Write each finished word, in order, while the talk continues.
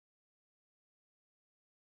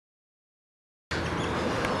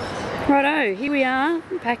Righto, here we are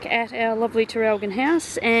back at our lovely Traralgon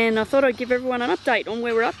house, and I thought I'd give everyone an update on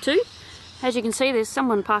where we're up to. As you can see, there's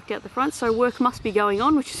someone parked out the front, so work must be going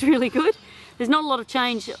on, which is really good. There's not a lot of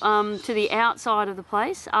change to the outside of the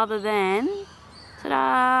place other than,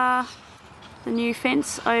 ta-da, the new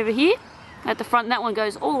fence over here at the front. That one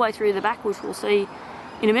goes all the way through the back, which we'll see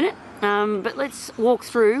in a minute. But let's walk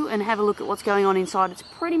through and have a look at what's going on inside. It's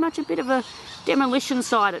pretty much a bit of a demolition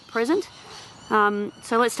site at present.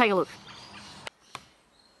 So let's take a look.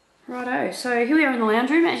 Righto, so here we are in the lounge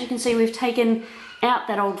room. As you can see, we've taken out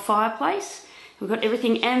that old fireplace. We've got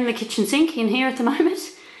everything and the kitchen sink in here at the moment.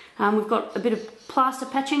 We've got a bit of plaster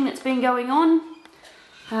patching that's been going on.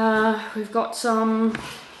 We've got some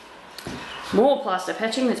more plaster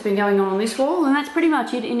patching that's been going on this wall, and that's pretty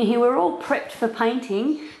much it in here. We're all prepped for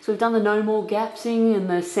painting, so we've done the no more gapsing and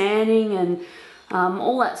the sanding and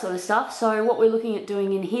all that sort of stuff. So what we're looking at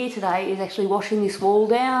doing in here today is actually washing this wall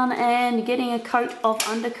down and getting a coat of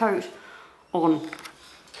undercoat on.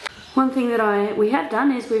 One thing that we have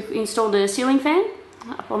done is we've installed a ceiling fan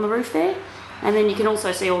up on the roof there, and then you can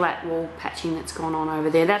also see all that wall patching that's gone on over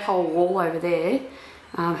there. That whole wall over there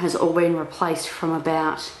has all been replaced from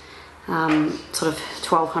about sort of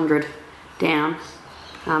 1200 down.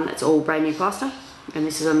 That's all brand new plaster, and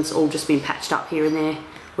this is it's all just been patched up here and there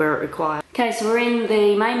where it requires. Okay, so we're in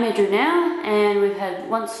the main bedroom now, and we've had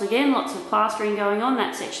once again lots of plastering going on.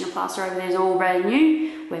 That section of plaster over there is all brand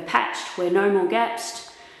new. We're patched, we're no more gapsed.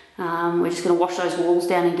 We're just going to wash those walls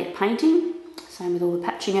down and get painting. Same with all the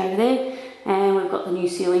patching over there, and we've got the new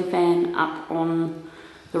ceiling fan up on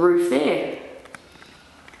the roof there.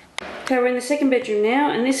 Okay, we're in the second bedroom now,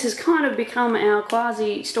 and this has kind of become our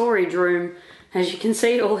quasi storage room. As you can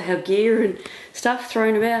see, all our gear and stuff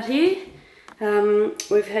thrown about here.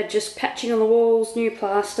 We've had just patching on the walls, new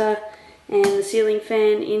plaster, and the ceiling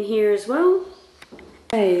fan in here as well.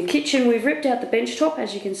 Okay, the kitchen, we've ripped out the bench top,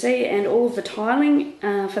 as you can see, and all of the tiling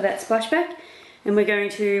for that splashback. And we've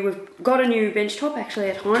got a new bench top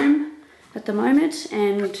actually at home at the moment,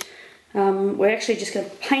 and we're actually just going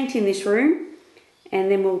to paint in this room,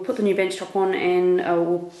 and then we'll put the new bench top on, and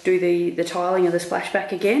we'll do the tiling of the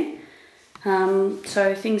splashback again.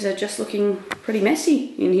 So things are just looking pretty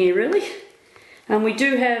messy in here, really. We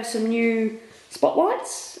do have some new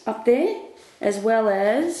spotlights up there, as well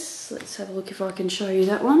as, let's have a look if I can show you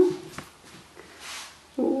that one.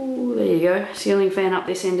 Oh, there you go, ceiling fan up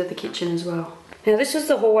this end of the kitchen as well. Now this is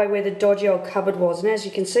the hallway where the dodgy old cupboard was, and as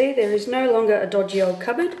you can see, there is no longer a dodgy old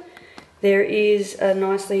cupboard. There is a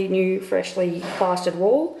nicely new, freshly plastered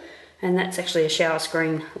wall, and that's actually a shower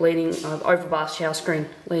screen leaning, overbath shower screen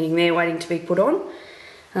leaning there, waiting to be put on.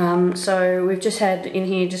 So we've just had in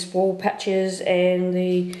here just wall patches and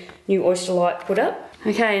the new oyster light put up.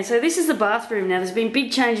 Okay, so this is the bathroom now. There's been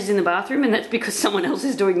big changes in the bathroom, and that's because someone else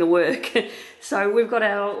is doing the work. So we've got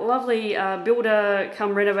our lovely builder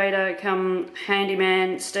come renovator come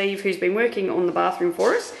handyman Steve, who's been working on the bathroom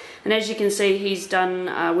for us. And as you can see, he's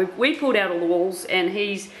done, we pulled out all the walls, and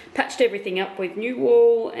he's patched everything up with new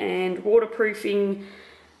wall and waterproofing.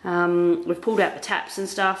 We've pulled out the taps and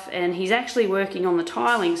stuff, and he's actually working on the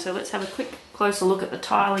tiling. So let's have a quick closer look at the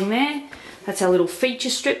tiling there. That's our little feature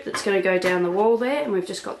strip that's going to go down the wall there, and we've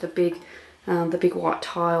just got the big white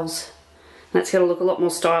tiles. That's going to look a lot more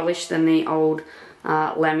stylish than the old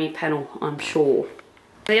lamy panel, I'm sure.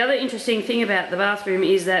 The other interesting thing about the bathroom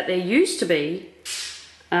is that there used to be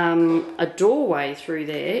a doorway through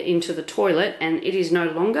there into the toilet, and it is no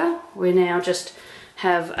longer. We now just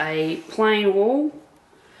have a plain wall,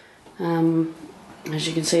 as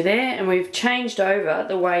you can see there, and we've changed over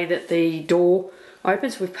the way that the door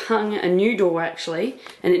opens. We've hung a new door actually,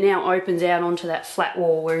 and it now opens out onto that flat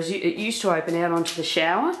wall, whereas it used to open out onto the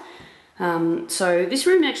shower. So this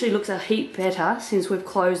room actually looks a heap better since we've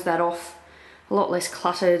closed that off. A lot less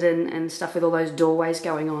cluttered and stuff with all those doorways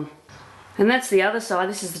going on. And that's the other side.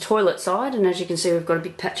 This is the toilet side, and as you can see, we've got a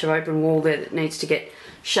big patch of open wall there that needs to get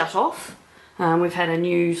shut off. We've had a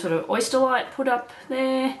new sort of oyster light put up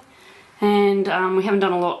there, and we haven't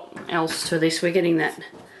done a lot else to this. We're getting that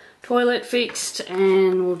toilet fixed,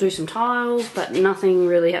 and we'll do some tiles, but nothing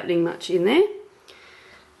really happening much in there.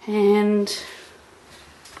 And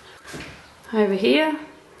over here,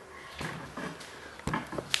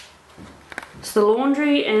 it's the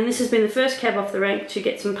laundry, and this has been the first cab off the rank to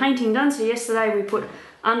get some painting done. So yesterday we put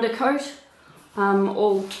undercoat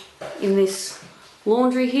all in this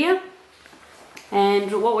laundry here,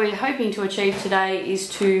 and what we're hoping to achieve today is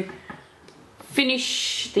to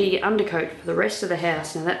finish the undercoat for the rest of the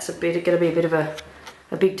house. Now that's going to be a bit of a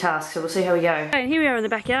big task, so we'll see how we go. Okay, and here we are in the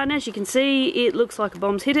backyard, and as you can see, it looks like a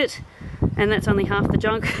bomb's hit it, and that's only half the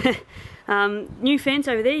junk. New fence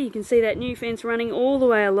over there, you can see that new fence running all the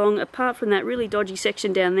way along, apart from that really dodgy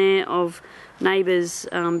section down there of neighbour's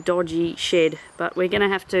dodgy shed. But we're going to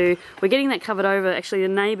have to, we're getting that covered over. Actually the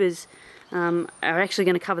neighbours are actually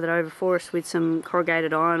going to cover that over for us with some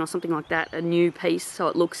corrugated iron or something like that, a new piece, so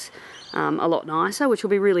it looks a lot nicer, which will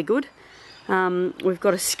be really good. We've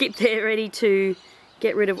got a skip there ready to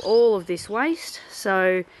get rid of all of this waste.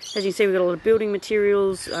 So as you can see, we've got a lot of building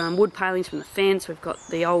materials, wood palings from the fence, we've got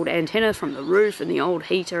the old antenna from the roof and the old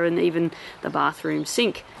heater and even the bathroom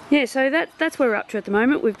sink. Yeah, so that's where we're up to at the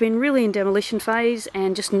moment. We've been really in demolition phase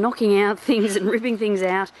and just knocking out things and ripping things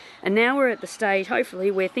out, and now we're at the stage, hopefully,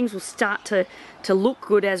 where things will start to look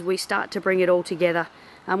good as we start to bring it all together.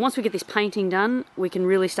 Once we get this painting done, we can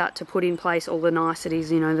really start to put in place all the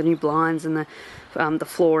niceties, you know, the new blinds and the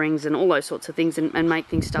floorings and all those sorts of things, and make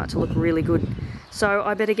things start to look really good. So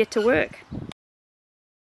I better get to work.